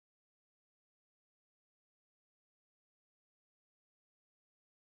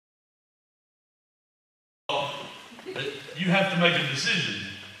that you have to make a decision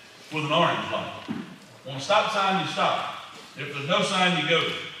with an orange light. On a stop sign, you stop. If there's no sign, you go.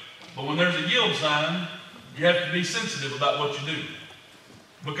 But when there's a yield sign, you have to be sensitive about what you do.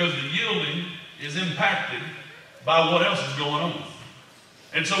 Because the yielding is impacted by what else is going on.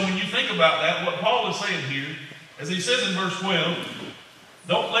 And so when you think about that, what Paul is saying here, as he says in verse 12,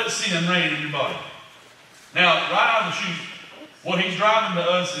 don't let sin reign in your body. Now, right out of the chute, what he's driving to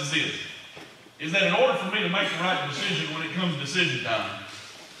us is this, is that in order for me to make the right decision when it comes to decision time,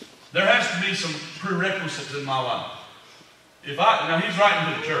 there has to be some prerequisites in my life. Now he's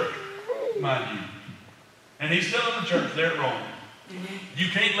writing to the church, mind you, and he's telling the church they're wrong. You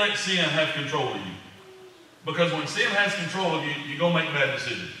can't let sin have control of you. Because when sin has control of you, you're going to make bad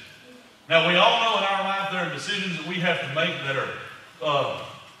decisions. Now, we all know in our life there are decisions that we have to make that are,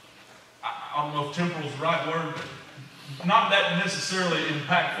 I don't know if temporal is the right word, but not that necessarily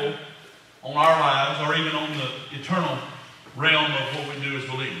impactful on our lives or even on the eternal realm of what we do as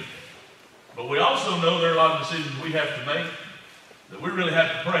believers. But we also know there are a lot of decisions we have to make that we really have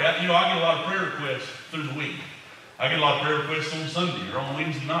to pray. I get a lot of prayer requests through the week. I get a lot of prayer requests on Sunday or on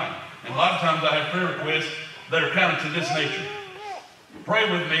Wednesday night. And a lot of times I have prayer requests that are kind of to this nature. Pray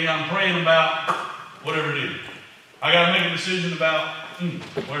with me. I'm praying about whatever it is. I got to make a decision about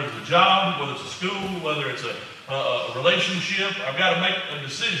whether it's a job, whether it's a school, whether it's a relationship. I've got to make a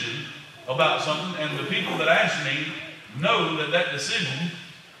decision about something. And the people that ask me know that that decision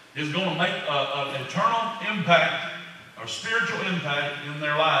is going to make an eternal impact or spiritual impact in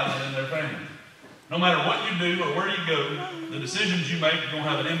their lives and in their families. No matter what you do or where you go, the decisions you make are going to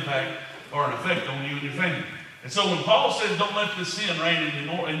have an impact or an effect on you and your family. And so when Paul says don't let this sin reign in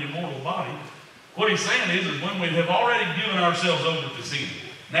your mortal body, what he's saying is when we have already given ourselves over to sin.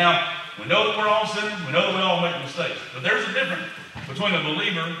 Now, we know that we're all sinners. We know that we all make mistakes. But there's a difference between a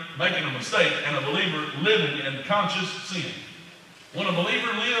believer making a mistake and a believer living in conscious sin. When a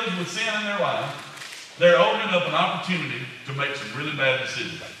believer lives with sin in their life, they're opening up an opportunity to make some really bad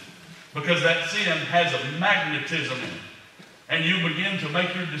decisions. Because that sin has a magnetism in it. And you begin to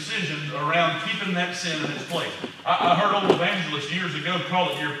make your decisions around keeping that sin in its place. I heard old evangelists years ago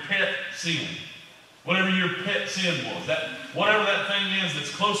call it your pet sin. Whatever your pet sin was. Whatever that thing is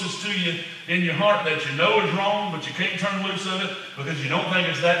that's closest to you in your heart that you know is wrong, but you can't turn loose of it because you don't think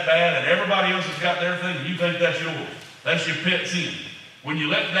it's that bad and everybody else has got their thing and you think that's yours. That's your pet sin. When you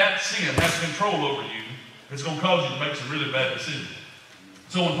let that sin have control over you, it's going to cause you to make some really bad decisions.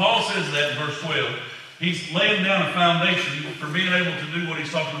 So when Paul says that in verse 12, he's laying down a foundation for being able to do what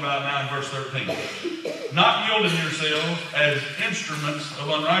he's talking about now in verse 13. Not yielding yourselves as instruments of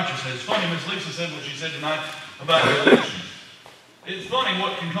unrighteousness. It's funny, Miss Lisa said what she said tonight about elections. It's funny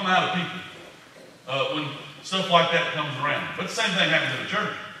what can come out of people when stuff like that comes around. But the same thing happens in the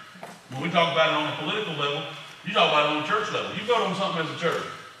church. When we talk about it on a political level, you talk about it on a church level. You vote on something as a church.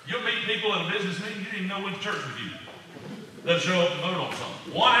 You'll meet people at a business meeting, you didn't even know which church with you. They'll show up and vote on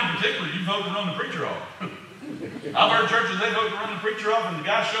something. One in particular, you vote to run the preacher off. I've heard churches, they vote to run the preacher off, and the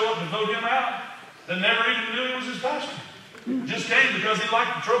guy show up and vote him out that never even knew he was his pastor. Just came because he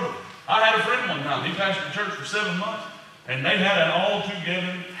liked the trouble. I had a friend one time, he pastored the church for 7 months, and they had an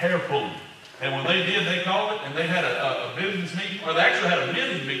all-together hair pulling. And when they did, they called it, and they had a business meeting, or they actually had a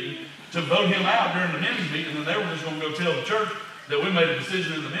men's meeting to vote him out during the men's meeting, and then they were just going to go tell the church that we made a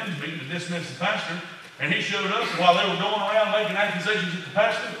decision in the men's meeting to dismiss the pastor. And he showed up, and while they were going around making accusations at the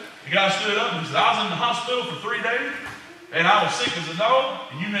pastor, the guy stood up and he said, I was in the hospital for 3 days, and I was sick as a dog,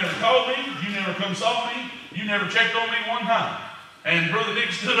 and you never called me, you never come saw me, you never checked on me one time. And Brother Nick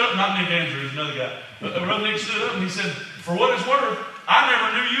stood up, not Nick Andrews, another guy, but Brother Nick stood up and he said, for what it's worth, I never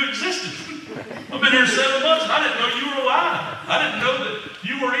knew you existed. I've been here 7 months, and I didn't know you were alive. I didn't know that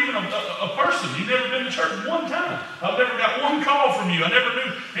you were even a person. You've never been to church one time. I've never got one call from you. I never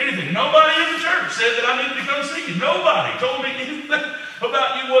knew anything. Nobody in the church said that I needed to come see you. Nobody told me anything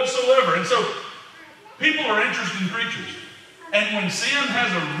about you whatsoever. And so people are interesting creatures. And when sin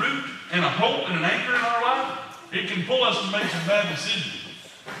has a root and a hope and an anchor in our life, it can pull us to make some bad decisions.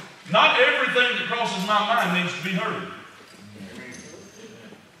 Not everything that crosses my mind needs to be heard.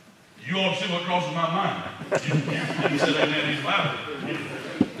 You ought to see what crosses my mind. You said amen, he's loud.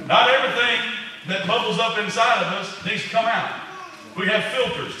 Not everything that bubbles up inside of us needs to come out. We have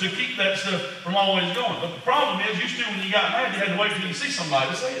filters to keep that stuff from always going. But the problem is, used to when you got mad, you had to wait till you see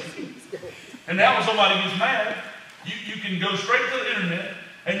somebody to say it. And now when somebody gets mad, you can go straight to the internet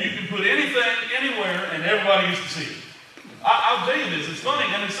and you can put anything, anywhere, and everybody gets to see it. I'll tell you this, it's funny,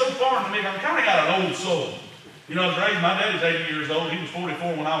 and it's so foreign to me. I've kind of got an old soul. You know, I was raised, my daddy's 80 years old. He was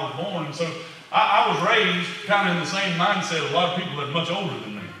 44 when I was born. And so I was raised kind of in the same mindset a lot of people that are much older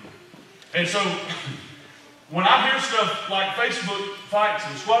than me. And so When I hear stuff like Facebook fights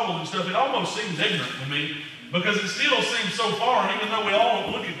and squabbles and stuff, it almost seems ignorant to me because it still seems so far, and even though we all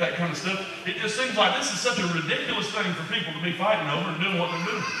look at that kind of stuff, it just seems like this is such a ridiculous thing for people to be fighting over and doing what they're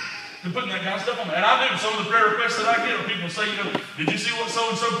doing. To putting that kind of stuff on there. And I do. Some of the prayer requests that I get are people say, did you see what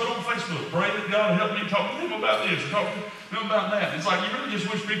so-and-so put on Facebook? Pray that God help me talk to them about this or talk to them about that. It's like you really just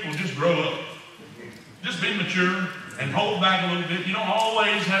wish people would just grow up. Just be mature and hold back a little bit. You don't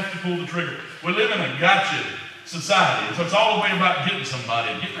always have to pull the trigger. We live in a gotcha society. So it's all the way about getting somebody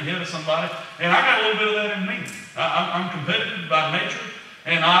and getting ahead of somebody. And I got a little bit of that in me. I'm competitive by nature.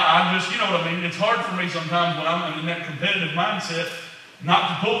 And I just, you know what I mean? It's hard for me sometimes when I'm in that competitive mindset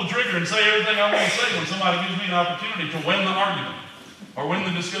not to pull the trigger and say everything I want to say when somebody gives me an opportunity to win the argument or win the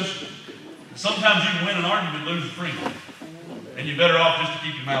discussion. Sometimes you can win an argument and lose a friend. And you're better off just to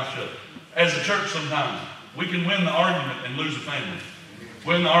keep your mouth shut. As a church sometimes, we can win the argument and lose a family.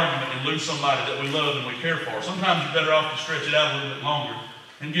 Win the argument and lose somebody that we love and we care for. Sometimes you're better off to stretch it out a little bit longer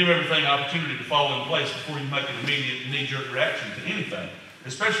and give everything an opportunity to fall in place before you make an immediate knee-jerk reaction to anything.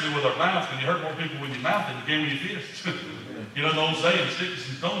 Especially with our mouth, because you hurt more people with your mouth than you can with your fists. You know the old saying, sticks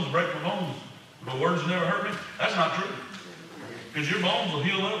and stones break my bones, but words never hurt me? That's not true. Because your bones will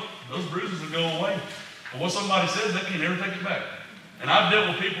heal up. Those bruises will go away. But what somebody says, they can't ever take it back. And I've dealt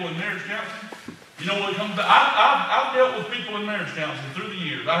with people in marriage counseling. You know what it comes back? I've dealt with people in marriage counseling through the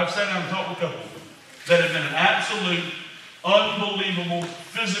years. I have sat down and talked with couples that have been an absolute, unbelievable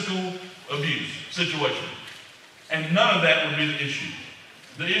physical abuse situation. And none of that would be the issue.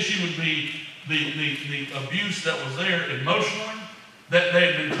 The issue would be the abuse that was there emotionally, that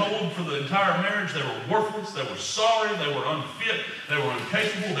they had been told for the entire marriage they were worthless, they were sorry, they were unfit, they were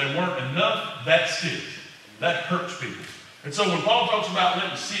incapable, they weren't enough. That sticks. That hurts people. And so when Paul talks about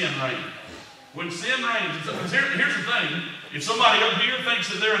letting sin reign, when sin reigns, because here's the thing, if somebody up here thinks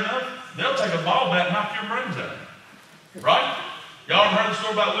that they're enough, they'll take a ball bat and knock your brains out. Right? Y'all ever heard the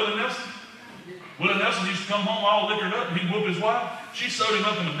story about Willie Nelson? Willie Nelson used to come home all liquored up and he'd whoop his wife. She sewed him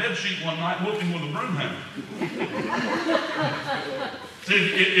up in a bed sheet one night and whooped him with a broom handle. See,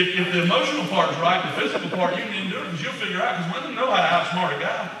 if the emotional part's right, the physical part, you can do it because you'll figure out, because women know how to outsmart a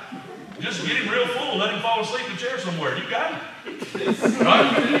guy. Just get him real full, let him fall asleep in a chair somewhere. You got him.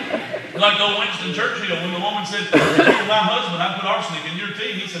 Right? Like old Winston Churchill, when the woman said, if you were my husband, I'd put arsenic in your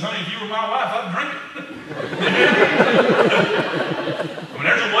tea. He said, honey, if you were my wife, I'd drink it. I mean,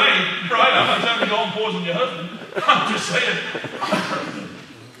 there's a way, right? I'm not telling you to go and poison your husband. I'm just saying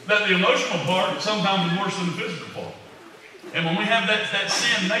that the emotional part sometimes is worse than the physical part. And when we have that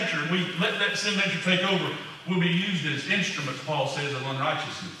sin nature, and we let that sin nature take over, we'll be used as instruments, Paul says, of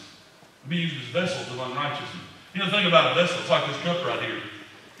unrighteousness. We'll be used as vessels of unrighteousness. You know the thing about a vessel, it's like this cup right here.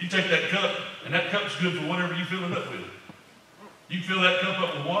 You take that cup, and that cup's good for whatever you fill it up with. You fill that cup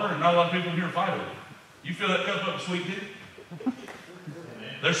up with water, and not a lot of people in here fight over it. You fill that cup up with sweet tea.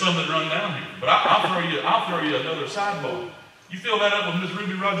 There's some that run down here. But I'll throw you another sidebar. You fill that up with Miss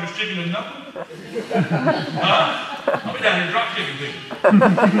Ruby Rogers chicken and nothing? I'll be down here drop kicking people.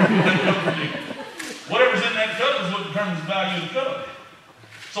 Whatever's in that cup is what determines the value of the cup.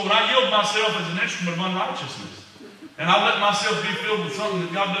 So when I yield myself as an instrument of unrighteousness, and I let myself be filled with something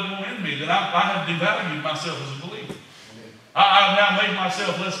that God doesn't want in me, then I have devalued myself as a believer. I've now made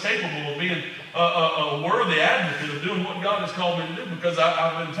myself less capable of being a worthy advocate of doing what God has called me to do because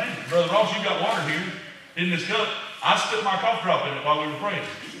I've been tainted. Brother Ross, you got water here in this cup. I spit my cough drop in it while we were praying.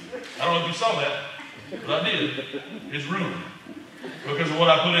 I don't know if you saw that, but I did. It's ruined because of what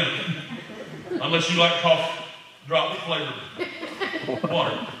I put in it. Unless you like cough drop flavored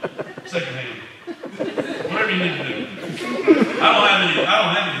water, secondhand. Whatever you need to do. I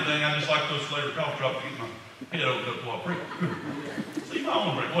don't have anything. I just like those flavored cough drops to get my head opened up while I pray. So you might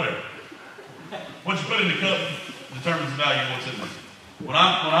want to drink, whatever. What you put in the cup determines the value of what's in there. When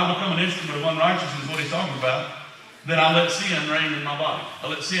I become an instrument of unrighteousness, what he's talking about, then I let sin reign in my body. I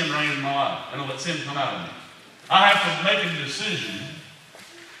let sin reign in my life. And I let sin come out of me. I have to make a decision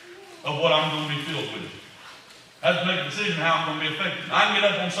of what I'm going to be filled with. I have to make a decision how I'm going to be affected. I can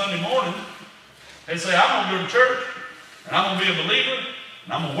get up on Sunday morning and say, I'm going to go to church, and I'm going to be a believer,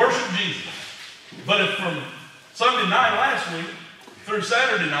 and I'm going to worship Jesus. But if from Sunday night last week through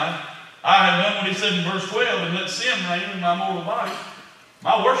Saturday night, I had done what he said in verse 12 and let sin reign in my mortal body,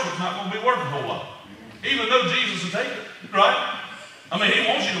 my worship's not going to be worth a whole lot. Even though Jesus will take it, right? I mean, he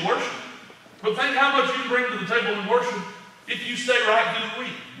wants you to worship. But think how much you can bring to the table in worship if you stay right through the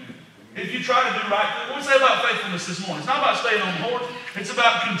week. If you try to do right, what we say about faithfulness this morning, it's not about staying on the horse. It's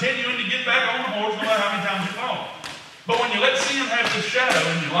about continuing to get back on the horse no matter how many times you fall. But when you let sin have this shadow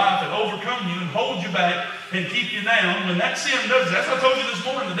in your life and overcome you and hold you back and keep you down, when that sin does it, that's what I told you this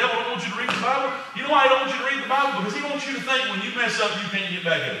morning, the devil don't want you to read the Bible. You know why he don't want you to read the Bible? Because he wants you to think when you mess up, you can't get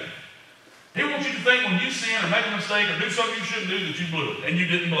back up. He wants you to think when you sin or make a mistake or do something you shouldn't do that you blew it, and you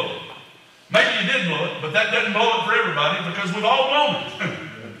didn't blow it. Maybe you did blow it, but that doesn't blow it for everybody because we've all blown it.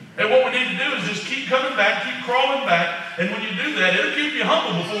 And what we need to do is just keep coming back, keep crawling back, and when you do that, it'll keep you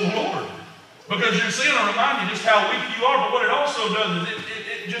humble before the Lord. Because your sin will remind you just how weak you are, but what it also does is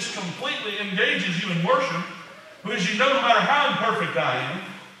it just completely engages you in worship, because you know no matter how imperfect I am,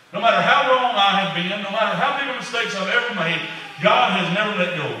 no matter how wrong I have been, no matter how big of mistakes I've ever made, God has never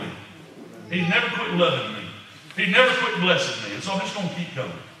let go of me. He's never quit loving me. He's never quit blessing me. And so I'm just going to keep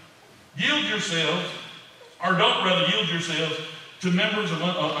coming. Yield yourselves, or don't rather yield yourselves to members of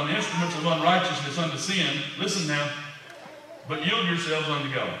instruments of unrighteousness unto sin. Listen now. But yield yourselves unto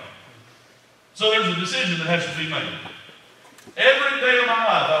God. So there's a decision that has to be made. Every day of my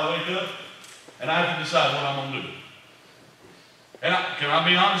life I wake up and I have to decide what I'm going to do. And can I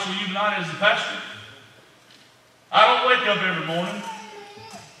be honest with you tonight as the pastor? I don't wake up every morning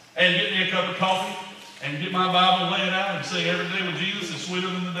and get me a cup of coffee and get my Bible and lay it out and say every day with Jesus is sweeter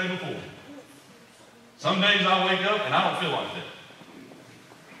than the day before. Some days I wake up and I don't feel like that.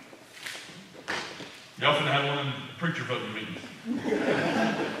 Y'all finna have one of them preacher voting meetings.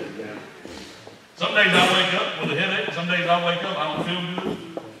 Some days I wake up with a headache. Some days I wake up, I don't feel good.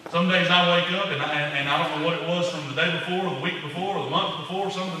 Some days I wake up and I don't know what it was from the day before, or the week before, or the month before,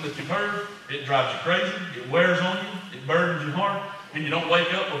 something that you've heard. It drives you crazy. It wears on you. It burdens your heart. And you don't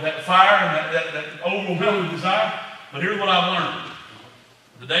wake up with that fire and that overwhelming desire. But here's what I've learned.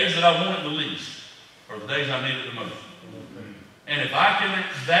 The days that I want it the least are the days I need it the most. And if I can,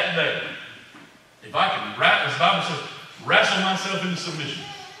 that day, if I can, as the Bible says, wrestle myself into submission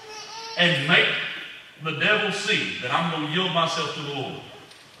and make the devil see that I'm going to yield myself to the Lord,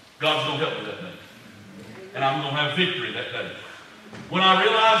 God's going to help me that day. And I'm going to have victory that day. When I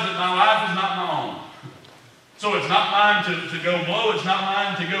realize that my life is not my own. So it's not mine to go blow. It's not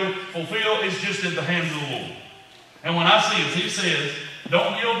mine to go fulfill. It's just in the hands of the Lord. And when I see it, he says,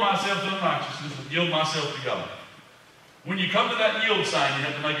 don't yield myself to unrighteousness, but yield myself to God. When you come to that yield sign, you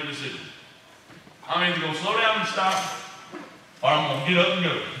have to make a decision. I'm either going to slow down and stop, or I'm going to get up and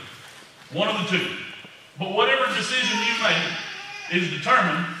go. One of the two. But whatever decision you make is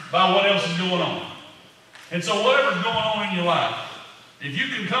determined by what else is going on. And so whatever's going on in your life, if you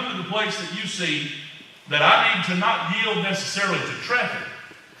can come to the place that you see that I need to not yield necessarily to traffic,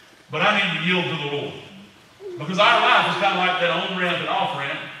 but I need to yield to the Lord. Because our life is kind of like that on-ramp and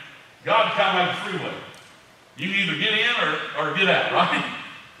off-ramp. God's kind of like a freeway. You can either get in or get out, right?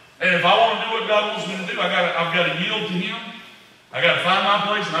 And if I want to do what God wants me to do, I've got to yield to Him. I've got to find my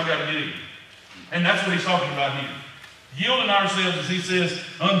place and I've got to get in. And that's what he's talking about here. Yielding ourselves, as he says,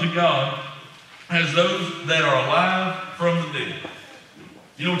 unto God as those that are alive from the dead.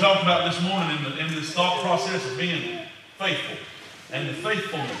 You know, we talked about this morning in this thought process of being faithful and the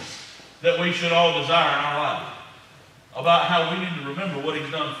faithfulness that we should all desire in our life. About how we need to remember what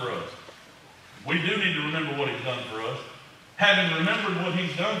he's done for us. We do need to remember what he's done for us. Having remembered what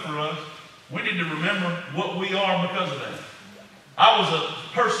he's done for us, we need to remember what we are because of that. I was a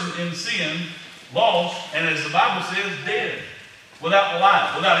person in sin, lost, and as the Bible says, dead, without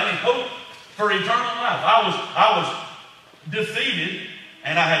life, without any hope for eternal life. I was defeated,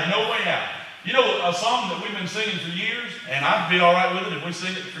 and I had no way out. You know, a song that we've been singing for years, and I'd be all right with it if we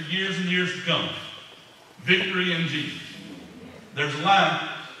sing it for years and years to come. Victory in Jesus. There's a line,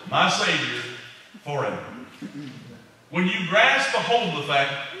 my Savior forever. When you grasp a hold of the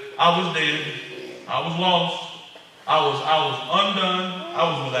fact, I was dead, I was lost, I was undone, I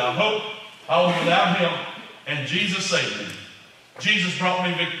was without hope, I was without help, and Jesus saved me. Jesus brought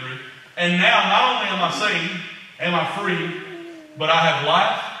me victory. And now not only am I saved, am I free, but I have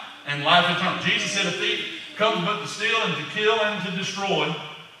life and life eternal. Jesus said, a thief comes but to steal and to kill and to destroy,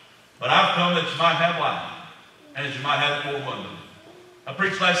 but I've come that you might have life, and that you might have it more abundantly. I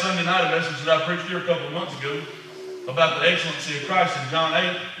preached last Sunday night a message that I preached here a couple of months ago about the excellency of Christ in John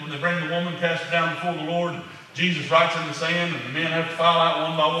 8, when they bring the woman, cast her down before the Lord, and Jesus writes in the sand, and the men have to file out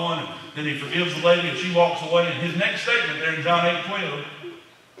one by one, and then he forgives the lady, and she walks away. And his next statement there in John 8:12,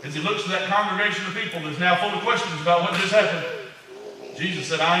 as he looks to that congregation of people that's now full of questions about what just happened, Jesus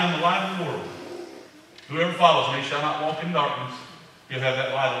said, I am the light of the world. Whoever follows me shall not walk in darkness. He'll have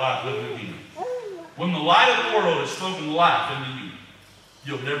that light of life living in him. When the light of the world has spoken life into you,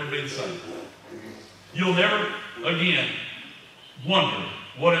 you'll never be the same. You'll never, again, wonder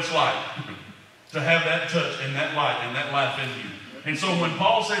what it's like to have that touch and that light and that life in you. And so when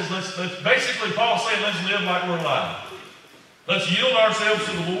Paul says, let's live like we're alive. Let's yield ourselves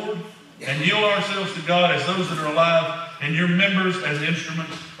to the Lord and yield ourselves to God as those that are alive, and your members as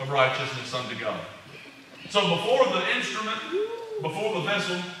instruments of righteousness unto God. So before the instrument, before the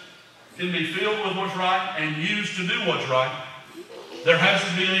vessel can be filled with what's right and used to do what's right, there has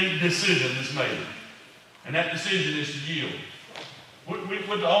to be a decision that's made. And that decision is to yield. We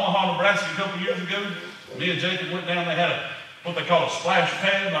went to Omaha, Nebraska a couple years ago. Me and Jacob went down. They had what they call a splash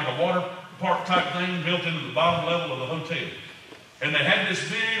pad, like a water park type thing built into the bottom level of the hotel. And they had this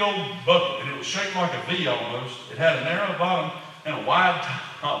big old bucket, and it was shaped like a V almost. It had a narrow bottom and a wide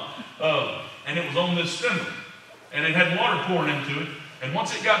top, and it was on this spindle. And it had water pouring into it. And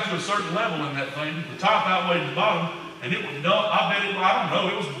once it got to a certain level in that thing, the top outweighed the bottom, and it would dump, I bet it, I don't know,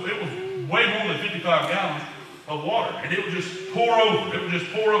 it was way more than 55 gallons of water. And it would just pour over. It would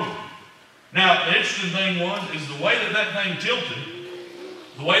just pour over. Now, the interesting thing is the way that thing tilted,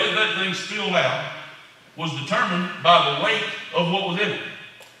 the way that thing spilled out, was determined by the weight of what was in it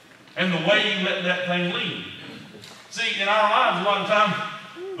and the way you let that thing lean. See, in our lives, a lot of times,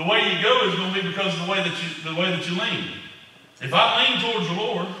 the way you go is going to be because of the way that you lean. If I lean towards the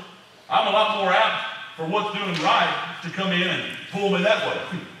Lord, I'm a lot more apt for what's doing right to come in and pull me that way.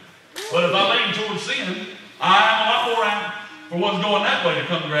 But if I lean towards sin, I'm a lot more apt for what's going that way to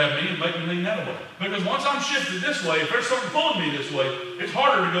come grab me and make me lean that way. Because once I'm shifted this way, if there's something pulling me this way, it's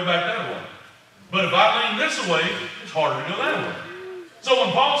harder to go back that way. But if I lean this way, it's harder to go that way. So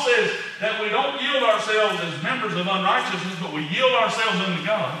when Paul says that we don't yield ourselves as members of unrighteousness, but we yield ourselves unto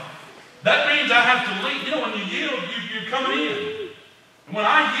God, that means I have to lean. You know, when you yield, you're coming in. And when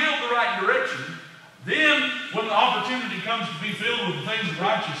I yield the right direction, then when the opportunity comes to be filled with the things of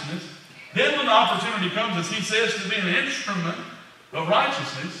righteousness, then when the opportunity comes, as he says, to be an instrument of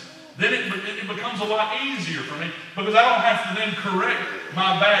righteousness, then it becomes a lot easier for me, because I don't have to then correct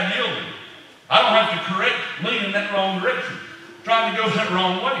my bad yielding. I don't have to correct leaning that wrong direction, trying to go that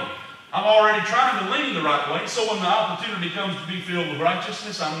wrong way. I'm already trying to lean the right way, so when the opportunity comes to be filled with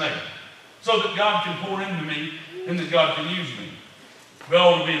righteousness, I'm there. So that God can pour into me and that God can use me. We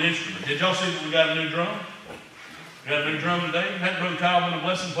all want to be an instrument. Did y'all see that we got a new drum? We got a new drum today. That Brother Kyle been a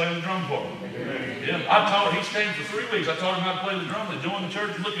blessing playing the drum for me. Yeah, I taught, he's stayed for 3 weeks. I taught him how to play the drum. They joined the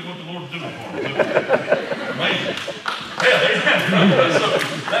church. Look at what the Lord's doing for him. Amazing. Yeah, so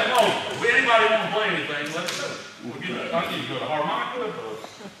that long. If anybody want to play anything, let us know. I'll give you go to harmonica or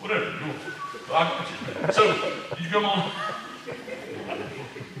whatever. So you come on.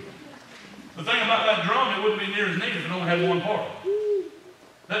 The thing about that drum, it wouldn't be near as neat if it only had one part.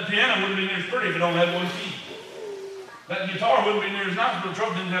 That piano wouldn't be near as pretty if it only had one key. That guitar wouldn't be near as nice if the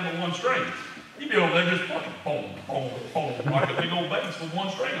truck didn't have but one string. You'd be over there just plucking, boom, boom, boom, like a big old bass with one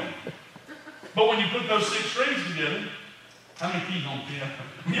string on it. But when you put those 6 strings together, how many keys on the piano?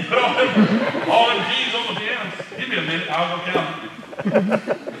 When you put all them keys on the piano, give me a minute, I'll go count it.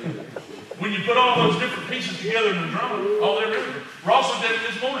 When you put all those different pieces together in the drum, all they're different. Ross looked at it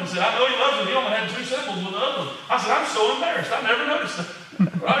this morning and said, I know he loves it. He only had 2 cymbals with the other ones. I said, I'm so embarrassed. I never noticed that.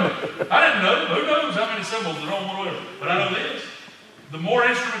 Right? I didn't know. Who knows how many cymbals are on whatever. But I know this. The more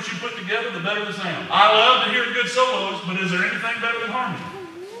instruments you put together, the better the sound. I love to hear good solos, but is there anything better than harmony?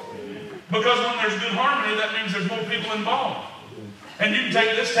 Because when there's good harmony, that means there's more people involved. And you can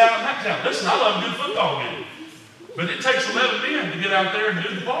take this town and that town. Listen, I love a good football game. But it takes 11 men to get out there and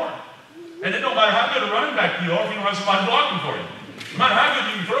do the part. And it don't matter how good a running back you are if you don't have somebody blocking for you. No matter how good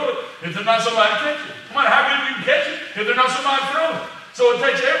you can throw it, if there's not somebody to catch it. No matter how good you can catch it, if there's not somebody to throw it. So it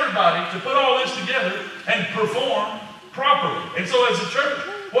takes everybody to put all this together and perform properly. And so as a church,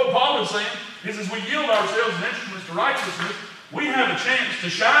 what Paul is saying is as we yield ourselves as instruments to righteousness, we have a chance to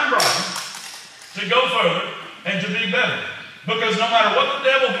shine brighter, to go further, and to be better. Because no matter what the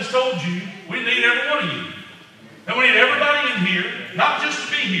devil has told you, we need every one of you. And we need everybody in here, not just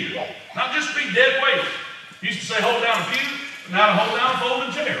to be here, not just to be dead weight. Used to say hold down a pew, now to hold down a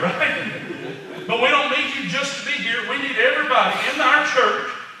folding chair, right? But we don't need you just to be here. We need everybody in our church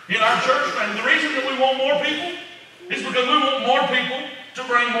family. The reason that we want more people is because we want more people to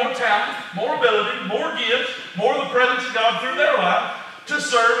bring more talent, more ability, more gifts, more of the presence of God through their life to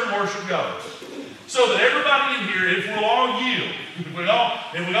serve and worship God. So that everybody in here, if we'll all yield,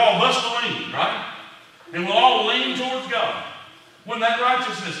 if we all bust a lean, right? And we'll all lean towards God. When that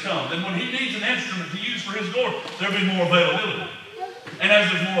righteousness comes, and when He needs an instrument to use for His glory, there'll be more availability. And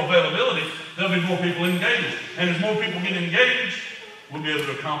as there's more availability, there'll be more people engaged. And as more people get engaged, we'll be able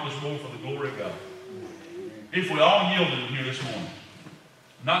to accomplish more for the glory of God. If we all yielded here this morning,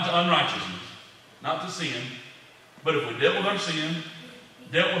 not to unrighteousness, not to sin, but if we dealt with our sin,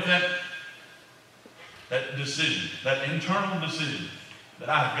 dealt with that decision, that internal decision, that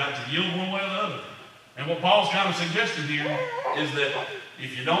I have got to yield one way or the other. And what Paul's kind of suggesting here is that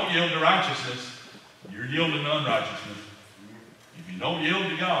if you don't yield to righteousness, you're yielding to unrighteousness. If you don't yield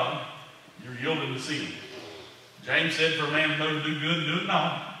to God, you're yielding to sin. James said for a man to know to do good and do it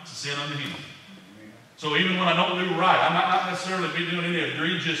not, it's a sin unto him. So even when I don't do right, I might not necessarily be doing any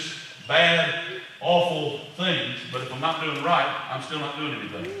egregious, bad, awful things, but if I'm not doing right, I'm still not doing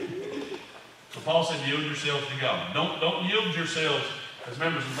anything. So Paul said, yield yourselves to God. Don't yield yourselves as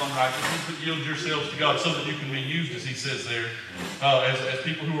members of unrighteousness, but yield yourselves to God so that you can be used, as he says there, as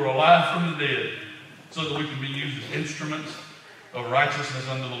people who are alive from the dead, so that we can be used as instruments of righteousness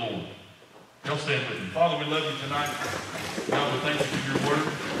unto the Lord. Y'all stand with me. Father, we love you tonight. God, we thank you for your word.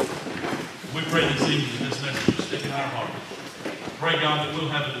 We pray this evening that this message will stick in our hearts. Pray, God, that we'll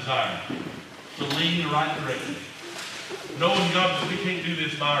have a desire to lean in the right direction. Knowing, God, that we can't do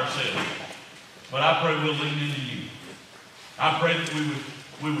this by ourselves. But I pray we'll lean into you. I pray that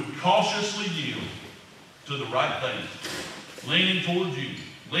we would cautiously yield to the right things. Leaning towards you.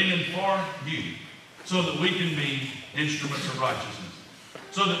 Leaning for you. So that we can be instruments of righteousness.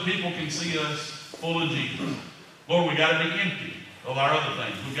 So that people can see us full of Jesus. Lord, we got to be empty of our other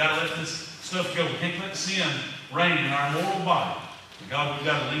things. We've got to let this stuff go. We can't let sin reign in our mortal body. But God, we've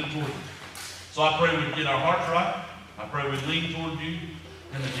got to lean toward you. So I pray we get our hearts right. I pray we lean toward you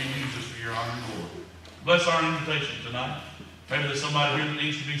and that you use us for your honor and glory. Bless our invitation tonight. Maybe there's somebody here that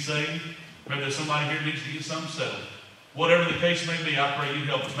needs to be saved. Maybe there's somebody here that needs to get something settled. Whatever the case may be, I pray you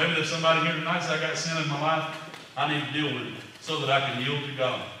help us. Maybe there's somebody here tonight that says, I got sin in my life. I need to deal with it so that I can yield to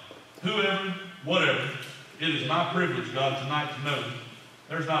God. Whoever, whatever, it is my privilege, God, tonight to know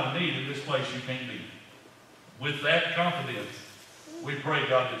there's not a need in this place you can't meet. With that confidence, we pray,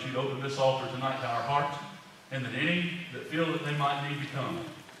 God, that you'd open this altar tonight to our hearts, and that any that feel that they might need to come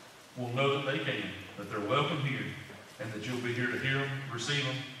will know that they can, that they're welcome here, and that you'll be here to hear them, receive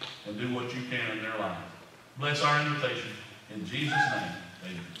them, and do what you can in their lives. Bless our invitation. In Jesus' name,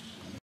 amen.